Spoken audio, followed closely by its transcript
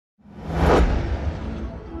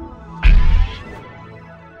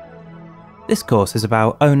This course is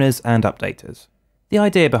about owners and updaters. The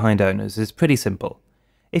idea behind owners is pretty simple.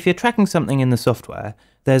 If you're tracking something in the software,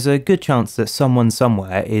 there's a good chance that someone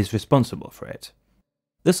somewhere is responsible for it.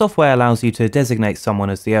 The software allows you to designate someone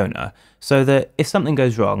as the owner, so that if something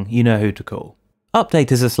goes wrong, you know who to call.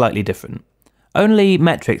 Updaters are slightly different. Only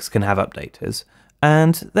metrics can have updaters,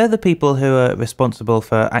 and they're the people who are responsible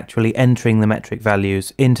for actually entering the metric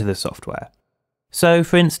values into the software. So,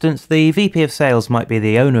 for instance, the VP of Sales might be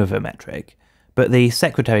the owner of a metric, but the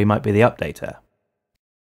secretary might be the updater.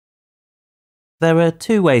 There are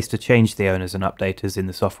two ways to change the owners and updaters in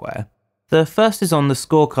the software. The first is on the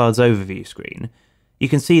scorecards overview screen. You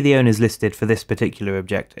can see the owners listed for this particular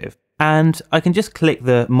objective, and I can just click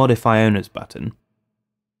the Modify Owners button.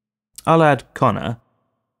 I'll add Connor,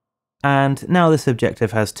 and now this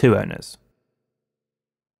objective has two owners.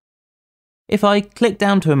 If I click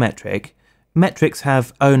down to a metric, metrics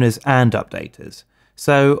have owners and updaters,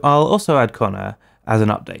 so I'll also add Connor as an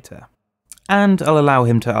updater. And I'll allow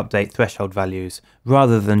him to update threshold values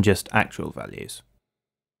rather than just actual values.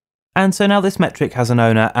 And so now this metric has an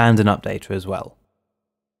owner and an updater as well.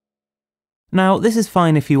 Now this is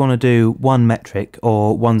fine if you want to do one metric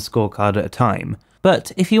or one scorecard at a time,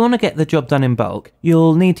 but if you want to get the job done in bulk,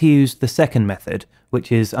 you'll need to use the second method,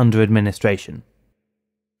 which is under administration.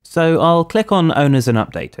 So I'll click on owners and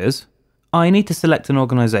updaters. I need to select an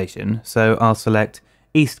organisation, so I'll select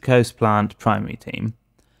East Coast Plant Primary Team.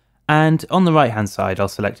 And on the right hand side I'll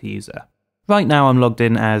select a user. Right now I'm logged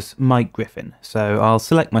in as Mike Griffin, so I'll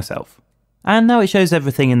select myself. And now it shows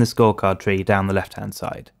everything in the scorecard tree down the left hand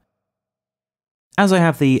side. As I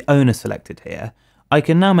have the owner selected here, I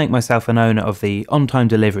can now make myself an owner of the on-time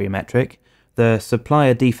delivery metric, the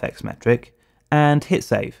supplier defects metric, and hit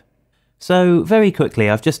save. So very quickly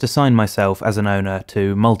I've just assigned myself as an owner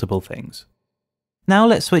to multiple things. Now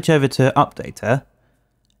let's switch over to updater.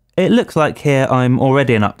 It looks like here I'm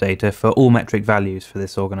already an updater for all metric values for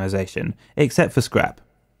this organisation, except for scrap.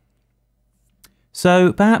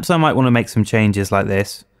 So perhaps I might want to make some changes like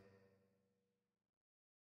this.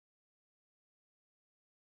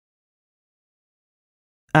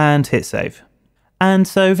 And hit save. And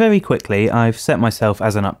so very quickly I've set myself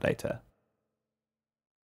as an updater.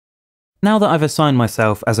 Now that I've assigned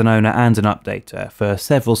myself as an owner and an updater for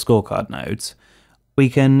several scorecard nodes, we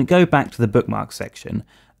can go back to the bookmarks section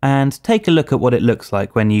and take a look at what it looks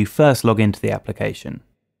like when you first log into the application.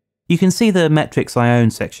 You can see the Metrics I Own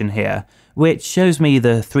section here, which shows me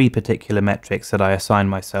the three particular metrics that I assigned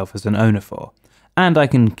myself as an owner for, and I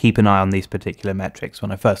can keep an eye on these particular metrics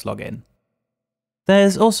when I first log in.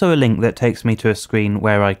 There's also a link that takes me to a screen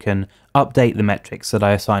where I can update the metrics that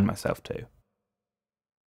I assigned myself to.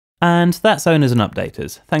 And that's owners and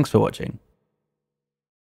updaters. Thanks for watching.